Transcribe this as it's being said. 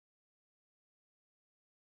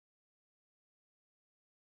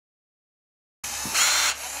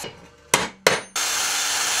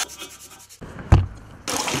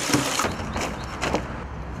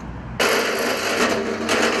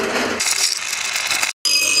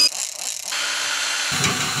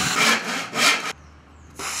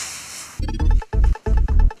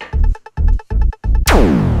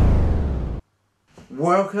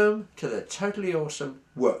Welcome to the Totally Awesome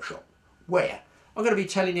Workshop, where I'm going to be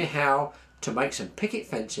telling you how to make some picket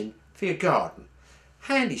fencing for your garden.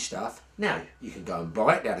 Handy stuff. Now, you can go and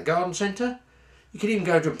buy it down a garden centre. You can even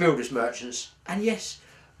go to a builder's merchants and yes,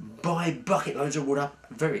 buy bucket loads of wood up,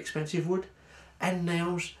 very expensive wood, and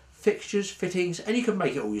nails, fixtures, fittings, and you can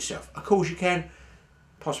make it all yourself. Of course you can.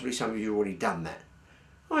 Possibly some of you have already done that.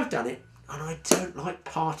 I've done it, and I don't like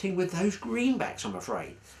parting with those greenbacks, I'm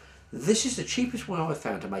afraid. This is the cheapest way I've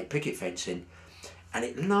found to make picket fencing, and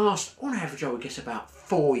it lasts, on average, I would guess about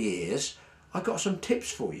 4 years. I've got some tips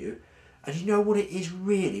for you, and you know what it is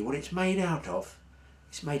really, what it's made out of?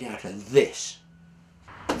 It's made out of this.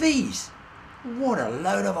 These. What a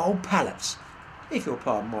load of old pallets, if you'll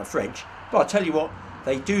pardon my French. But I'll tell you what,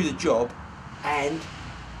 they do the job, and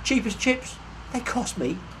cheap as chips, they cost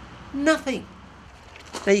me nothing.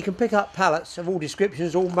 Now you can pick up pallets of all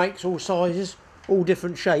descriptions, all makes, all sizes, all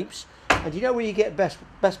different shapes, and you know where you get best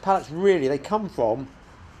pallets really? They come from,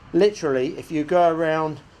 literally, if you go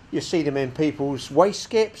around, you see them in people's waste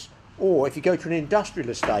skips, or if you go to an industrial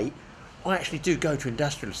estate. I actually do go to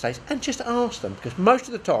industrial estates and just ask them, because most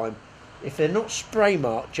of the time, if they're not spray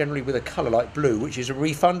marked, generally with a colour like blue, which is a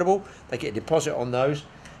refundable, they get a deposit on those.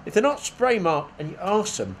 If they're not spray marked and you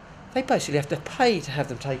ask them, they basically have to pay to have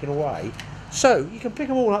them taken away. So you can pick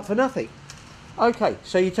them all up for nothing. Okay,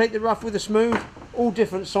 so you take the rough with the smooth, all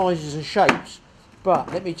different sizes and shapes,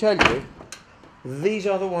 but let me tell you, these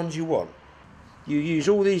are the ones you want. You use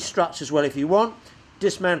all these struts as well if you want,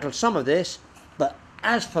 dismantle some of this, but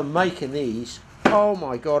as for making these, oh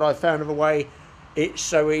my God, I found a way, it's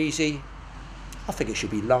so easy. I think it should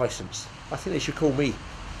be licensed. I think they should call me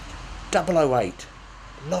 008,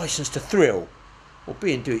 licensed to thrill, or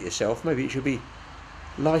being do-it-yourself, maybe it should be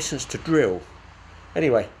licensed to drill.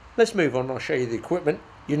 Anyway, let's move on. I'll show you the equipment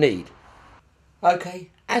you need. Okay,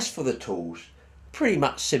 as for the tools, pretty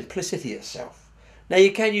much simplicity itself. Now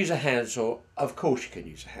you can use a handsaw, of course you can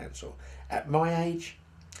use a handsaw. At my age,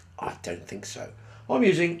 I don't think so. I'm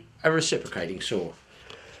using a reciprocating saw,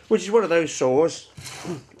 which is one of those saws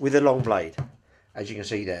with a long blade, as you can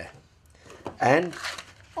see there. And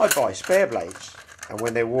I buy spare blades, and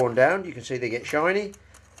when they're worn down, you can see they get shiny,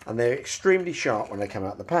 and they're extremely sharp when they come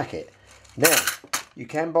out the packet. Now, you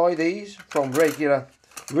can buy these from regular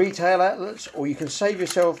retail outlets, or you can save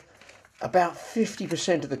yourself about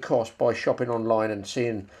 50% of the cost by shopping online and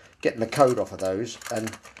getting the code off of those,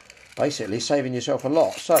 and basically saving yourself a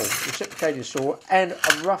lot. So, reciprocating saw and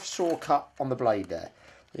a rough saw cut on the blade there.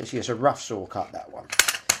 You see it's a rough saw cut, that one.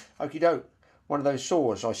 Okie doke, one of those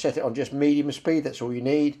saws. I set it on just medium speed, that's all you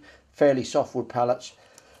need. Fairly soft wood pallets.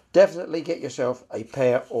 Definitely get yourself a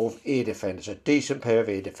pair of ear defenders, a decent pair of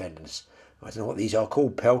ear defenders. I don't know what these are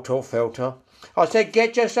called, pelt or felter. I said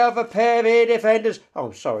get yourself a pair of ear defenders.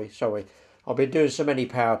 Oh, sorry. I've been doing so many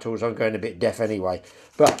power tools, I'm going a bit deaf anyway.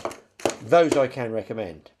 But those I can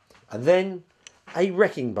recommend. And then a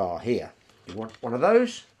wrecking bar here. You want one of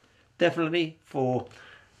those? Definitely for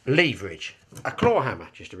leverage. A claw hammer,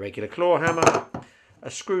 just a regular claw hammer. A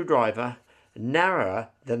screwdriver, narrower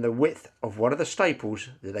than the width of one of the staples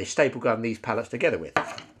that they staple gun these pallets together with.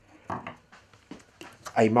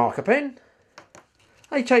 A marker pen.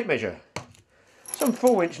 A tape measure. Some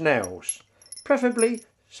 4-inch nails. Preferably,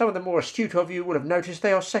 some of the more astute of you will have noticed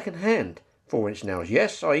they are second-hand 4-inch nails.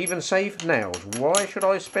 Yes, I even save nails. Why should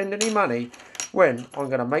I spend any money when I'm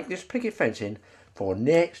going to make this picket fencing for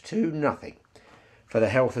next to nothing? For the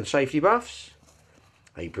health and safety buffs,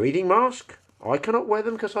 a breathing mask. I cannot wear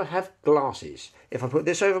them because I have glasses. If I put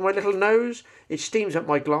this over my little nose, it steams up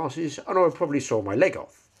my glasses and I will probably saw my leg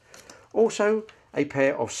off. Also, a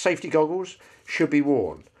pair of safety goggles should be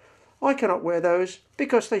worn. I cannot wear those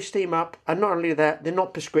because they steam up, and not only that, they're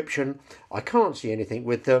not prescription. I can't see anything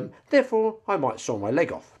with them, therefore I might saw my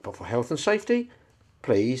leg off. But for health and safety,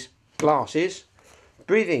 please, glasses,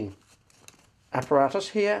 breathing apparatus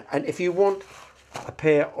here, and if you want a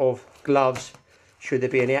pair of gloves, should there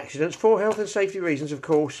be any accidents, for health and safety reasons, of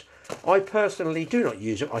course. I personally do not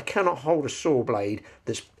use it. I cannot hold a saw blade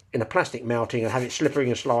that's in a plastic mounting and have it slippering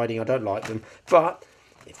and sliding. I don't like them. But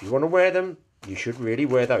if you want to wear them, you should really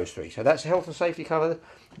wear those three. So that's health and safety covered.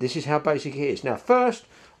 This is how basic it is. Now, first,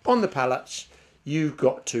 on the pallets, you've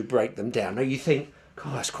got to break them down. Now, you think,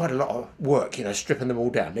 God, that's quite a lot of work, you know, stripping them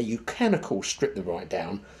all down. Now, you can, of course, strip them right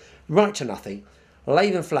down, right to nothing,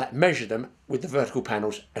 lay them flat, measure them with the vertical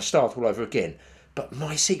panels, and start all over again. But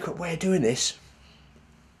my secret way of doing this,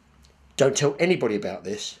 don't tell anybody about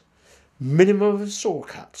this, minimum of saw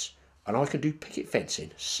cuts, and I can do picket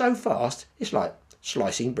fencing so fast, it's like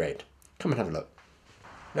slicing bread. Come and have a look.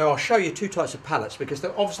 Now I'll show you two types of pallets because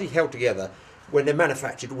they're obviously held together when they're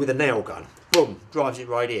manufactured with a nail gun. Boom, drives it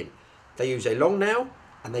right in. They use a long nail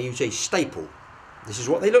and they use a staple. This is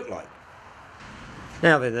what they look like.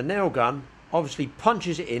 Now then, the nail gun obviously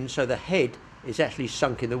punches it in so the head is actually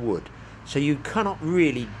sunk in the wood. So you cannot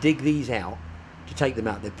really dig these out to take them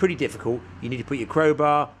out. They're pretty difficult. You need to put your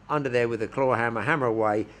crowbar under there with a claw hammer, hammer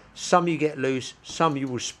away. Some you get loose, some you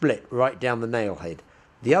will split right down the nail head.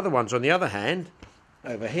 The other ones, on the other hand,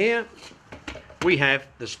 over here, we have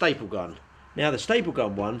the staple gun. Now the staple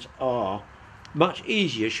gun ones are much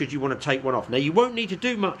easier should you want to take one off. Now you won't need to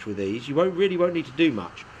do much with these. You won't need to do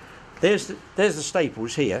much. There's the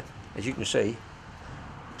staples here, as you can see,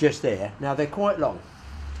 just there. Now they're quite long.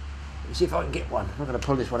 Let's see if I can get one. I'm not going to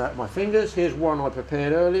pull this one out of my fingers. Here's one I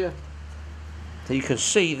prepared earlier. So you can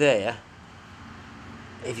see there,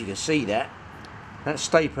 if you can see that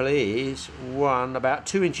staple is about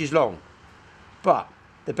 2 inches long. But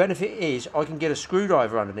the benefit is I can get a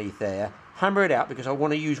screwdriver underneath there, hammer it out, because I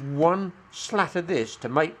want to use one slat of this to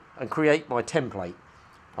make and create my template.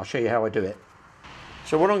 I'll show you how I do it.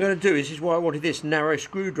 So what I'm going to do is why I wanted this narrow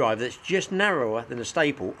screwdriver that's just narrower than a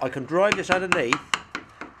staple. I can drive this underneath,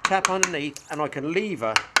 tap underneath, and I can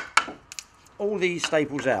lever all these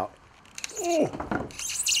staples out.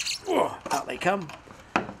 Out they come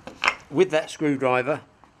with that screwdriver,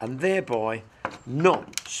 and thereby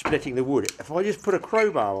not splitting the wood. If I just put a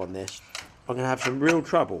crowbar on this, I'm going to have some real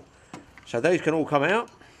trouble. So those can all come out,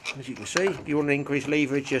 as you can see. If you want to increase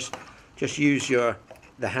leverage, just use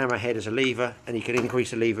the hammer head as a lever, and you can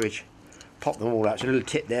increase the leverage, pop them all out. It's a little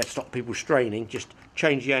tip there to stop people straining. Just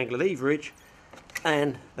change the angle of leverage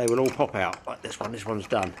and they will all pop out like this one. This one's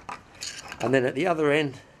done. And then at the other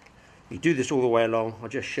end, you do this all the way along. I'll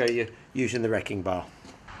just show you using the wrecking bar.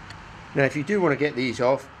 Now if you do want to get these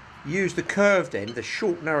off, use the curved end, the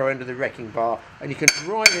short narrow end of the wrecking bar, and you can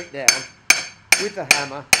drive it down with the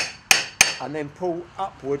hammer and then pull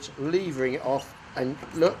upwards, levering it off, and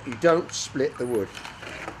look, you don't split the wood.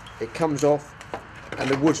 It comes off and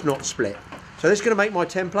the wood's not split. So this is going to make my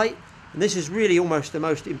template, and this is really almost the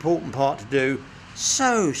most important part to do.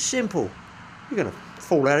 So simple. You're going to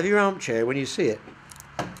fall out of your armchair when you see it.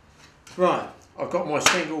 Right, I've got my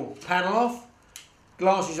single panel off,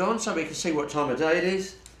 glasses on so we can see what time of day it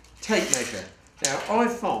is. Tape measure. Now I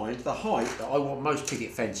find the height that I want most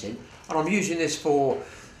picket fencing, and I'm using this for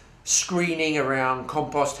screening around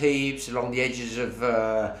compost heaps, along the edges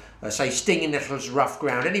of say stinging nettles, rough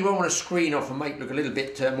ground. Anyone want to screen off and make look a little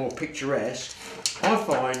bit more picturesque, I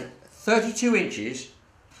find 32 inches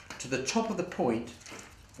to the top of the point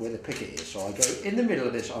where the picket is. So I go in the middle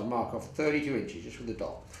of this, I mark off 32 inches just with the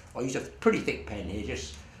dot. I use a pretty thick pen here,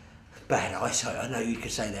 just bad eyesight. I know you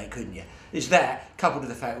could say that, couldn't you? It's that coupled with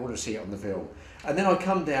the fact I want to see it on the film. And then I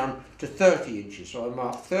come down to 30 inches. So I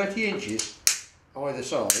mark 30 inches either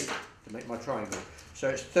side to make my triangle. So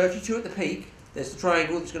it's 32 at the peak. There's the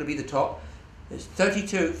triangle that's going to be the top. There's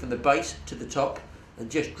 32 from the base to the top, and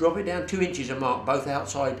just drop it down 2 inches and mark both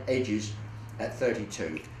outside edges at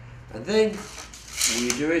 32. And then all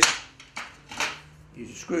you do is use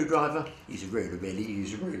a screwdriver, use a ruler really,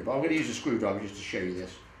 use a ruler, but I'm going to use a screwdriver just to show you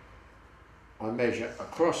this. I measure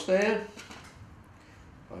across there,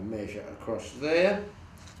 I measure across there.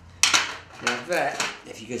 Now that,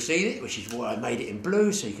 if you can see it, which is why I made it in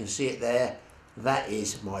blue, so you can see it there, that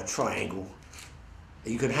is my triangle.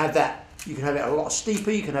 You can have that, you can have it a lot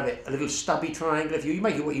steeper, you can have it a little stubby triangle, if you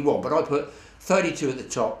make it what you want, but I put 32 at the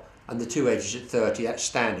top and the two edges at 30, that's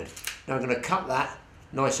standard. Now I'm going to cut that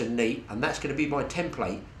nice and neat, and that's going to be my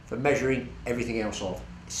template for measuring everything else off.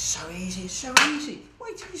 It's so easy, it's so easy.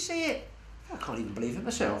 Wait till you see it. I can't even believe it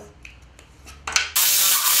myself.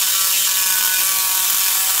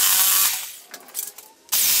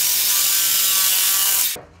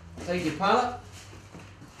 Take your pallet.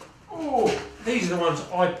 Oh, these are the ones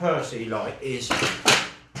I personally like.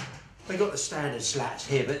 They've got the standard slats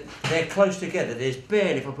here, but they're close together. There's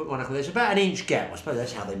barely, if I put one up, there's about an inch gap. I suppose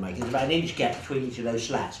that's how they make it. There's about an inch gap between each of those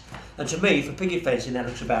slats. And to me, for picket fencing, that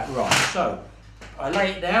looks about right. So I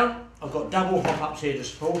lay it down. I've got double hop ups here to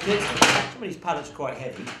support it. Some of these pallets are quite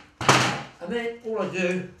heavy. And then all I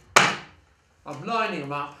do, I'm lining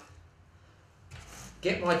them up.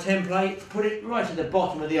 Get my template, put it right at the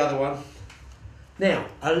bottom of the other one. Now,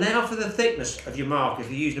 allow for the thickness of your marker. If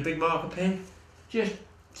you use a big marker pen, just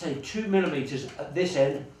say 2 millimeters at this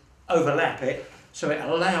end, overlap it, so it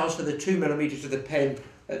allows for the 2 millimeters of the pen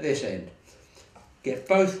at this end. Get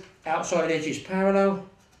both outside edges parallel,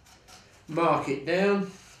 mark it down,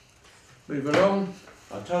 move along.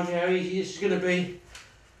 I told you how easy this is going to be.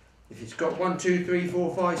 If it's got 1, 2, 3,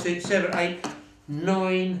 4, 5, 6, 7, 8,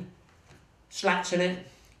 9 slats in it,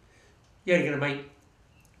 you're only going to make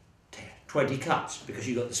 20 cuts because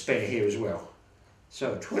you've got the spare here as well.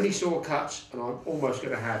 So 20 saw cuts, and I'm almost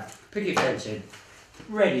going to have picket fencing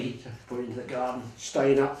ready to put into the garden,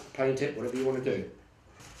 stain up, paint it, whatever you want to do.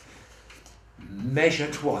 Measure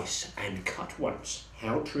twice and cut once.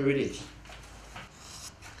 How true it is.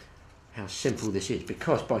 How simple this is,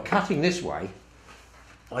 because by cutting this way,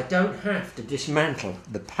 I don't have to dismantle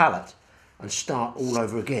the pallet and start all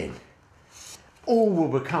over again. All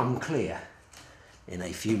will become clear in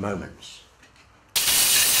a few moments.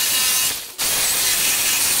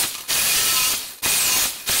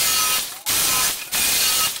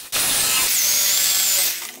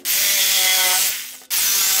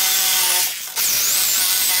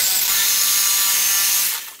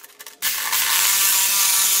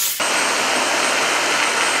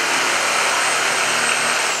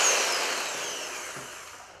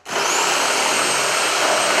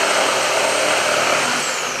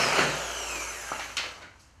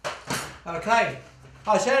 Okay,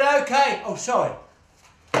 I said okay. Oh, sorry.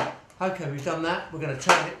 Okay, we've done that. We're going to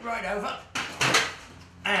turn it right over.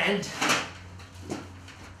 And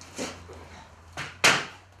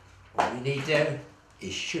what we need to do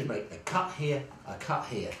is should make the cut here, a cut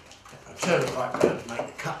here. I'll turn it right round to make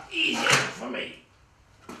the cut easier for me.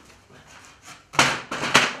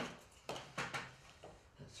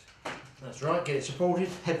 That's right, get it supported.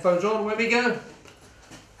 Headphones on, where we go.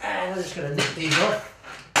 And I'm just going to nip these off.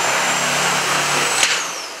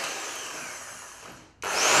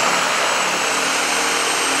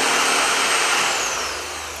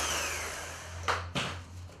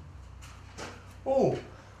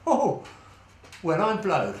 Oh, well, I'm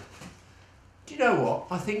blown. Do you know what?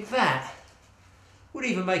 I think that would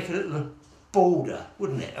even make a little border,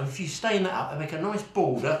 wouldn't it? And if you stain that up and make a nice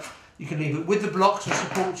border, you can leave it with the blocks and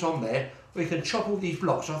supports on there, or you can chop all these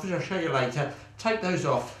blocks off, as I'll show you later, take those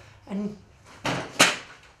off, and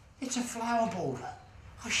it's a flower border.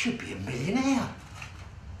 I should be a millionaire.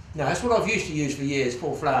 Now, that's what I've used to use for years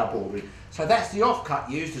for flower bordering. So that's the offcut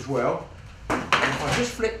used as well. And if I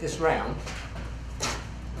just flip this round,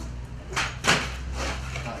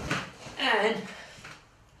 and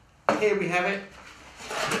here we have it.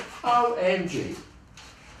 OMG.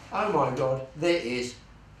 Oh my God, there is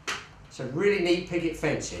some really neat picket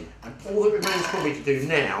fencing. And all that remains for me to do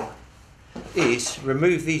now is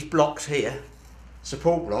remove these blocks here,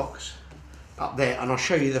 support blocks, up there, and I'll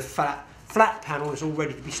show you the flat panel is all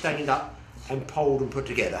ready to be stained up and poled and put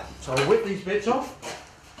together. So I'll whip these bits off,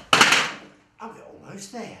 and we're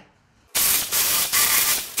almost there.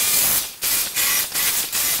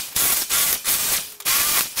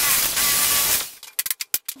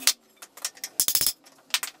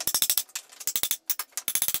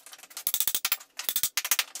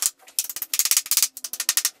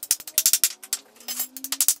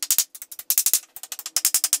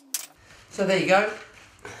 So there you go.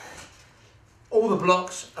 All the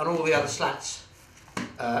blocks and all the other slats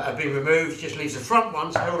have been removed. Just leaves the front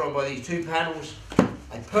ones held on by these two panels.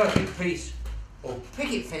 A perfect piece of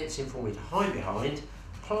picket fencing for me to hide behind,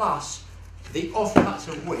 plus the offcuts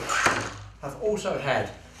of which have also had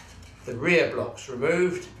the rear blocks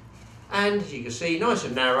removed. And as you can see, nice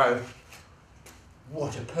and narrow.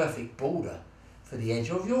 What a perfect border for the edge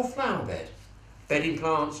of your flower bed. Bedding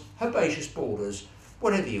plants, herbaceous borders,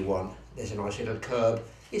 whatever you want. There's a nice little curb.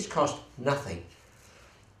 It's cost nothing.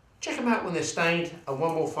 Check them out when they're stained. And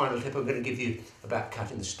one more final tip I'm going to give you about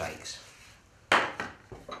cutting the stakes.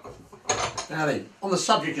 Now then, on the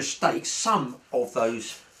subject of stakes, some of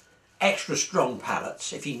those extra strong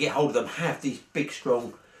pallets, if you can get hold of them, have these big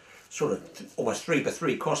strong sort of almost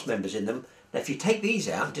 3x3 cross members in them. Now if you take these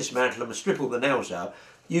out, dismantle them and strip all the nails out,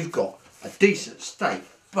 you've got a decent stake.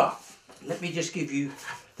 But let me just give you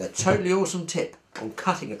the totally awesome tip on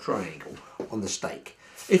cutting a triangle on the stake.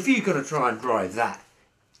 If you're going to try and drive that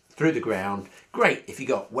through the ground, great if you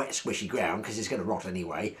got wet squishy ground because it's going to rot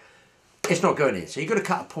anyway, it's not going in. So you've got to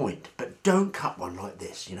cut a point, but don't cut one like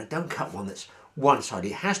this, you know, don't cut one that's one side.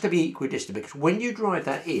 It has to be equidistant, because when you drive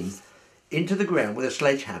that into the ground with a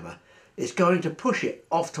sledgehammer, it's going to push it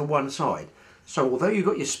off to one side. So although you've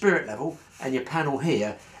got your spirit level and your panel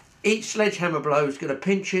here, each sledgehammer blow is going to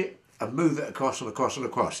pinch it and move it across and across and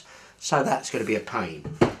across. So that's going to be a pain.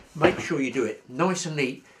 Make sure you do it nice and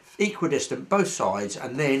neat, equidistant both sides,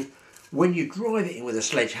 and then when you drive it in with a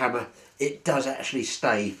sledgehammer, it does actually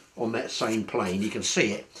stay on that same plane. You can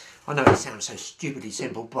see it. I know it sounds so stupidly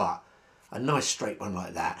simple, but a nice straight one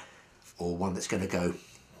like that, or one that's going to go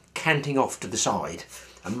canting off to the side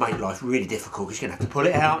and make life really difficult, because you're going to have to pull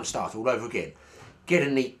it out and start all over again. Get a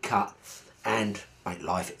neat cut and make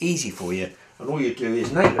life easy for you. And all you do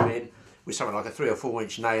is nail them in with something like a 3 or 4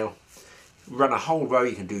 inch nail. run a whole row,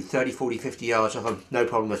 you can do 30, 40, 50 yards of them, no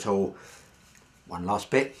problem at all. One last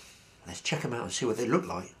bit, let's check them out and see what they look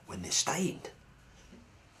like when they're stained.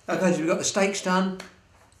 Okay, so we've got the stakes done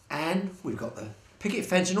and we've got the picket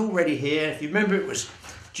fencing all ready here. If you remember, it was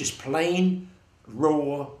just plain,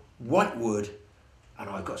 raw, white wood, and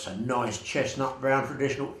I've got some nice chestnut brown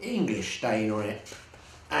traditional English stain on it.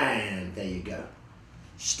 And there you go.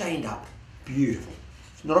 Stained up, beautiful.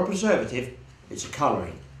 It's not a preservative, it's a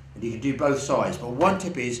colouring. And you can do both sides, but one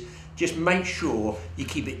tip is just make sure you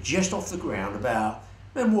keep it just off the ground, about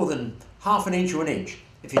no more than ½ an inch or an inch.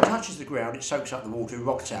 If it touches the ground, it soaks up the water, it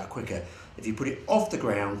rots out quicker. If you put it off the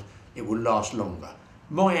ground, it will last longer.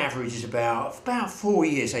 My average is about 4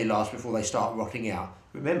 years they last before they start rotting out.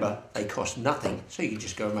 Remember, they cost nothing, so you can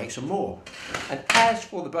just go and make some more. And as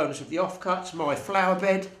for the bonus of the offcuts, my flower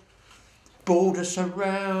bed, border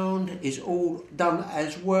surround is all done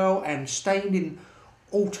as well and stained in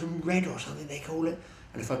autumn red or something they call it.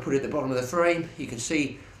 And if I put it at the bottom of the frame, you can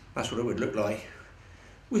see that's what it would look like.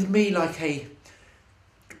 With me like a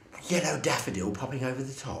yellow daffodil popping over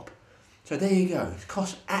the top. So there you go, it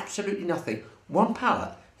costs absolutely nothing. One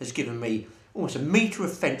pallet has given me almost 1 metre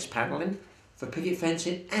of fence panelling for picket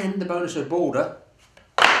fencing and the bonus of border.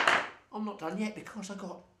 I'm not done yet because I've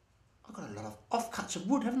got a lot of offcuts of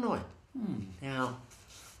wood, haven't I? Now,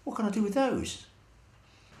 what can I do with those?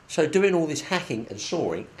 So doing all this hacking and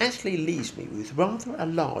sawing actually leaves me with rather a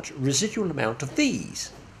large residual amount of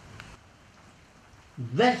these.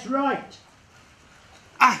 That's right.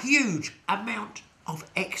 A huge amount of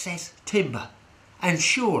excess timber. And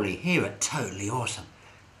surely here at Totally Awesome,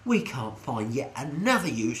 we can't find yet another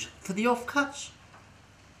use for the offcuts.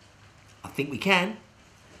 I think we can.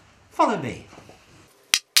 Follow me.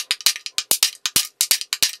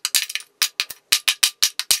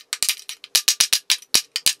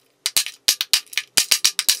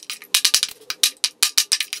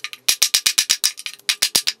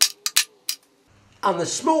 And the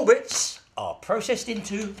small bits are processed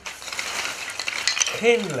into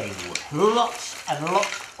kindling wood. Lots and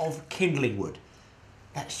lots of kindling wood.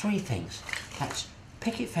 That's 3 things. That's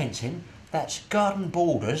picket fencing, that's garden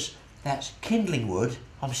borders, that's kindling wood.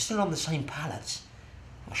 I'm still on the same pallets.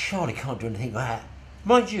 I surely can't do anything like that.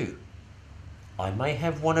 Mind you, I may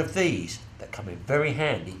have one of these that come in very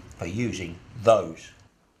handy for using those.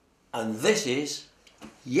 And this is,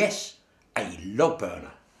 yes, a log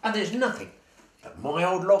burner. And there's nothing that my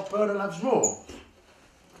old log burner loves more.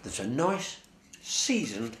 There's a nice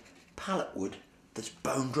seasoned pallet wood that's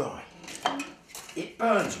bone dry. It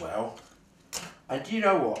burns well, and do you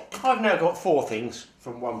know what? I've now got 4 things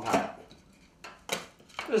from one pallet.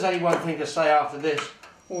 There's only one thing to say after this,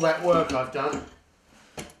 all that work I've done,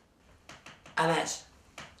 and that's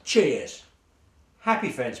cheers. Happy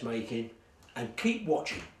fence making, and keep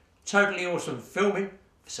watching Totally Awesome Filming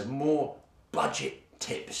for some more budget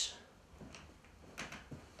tips.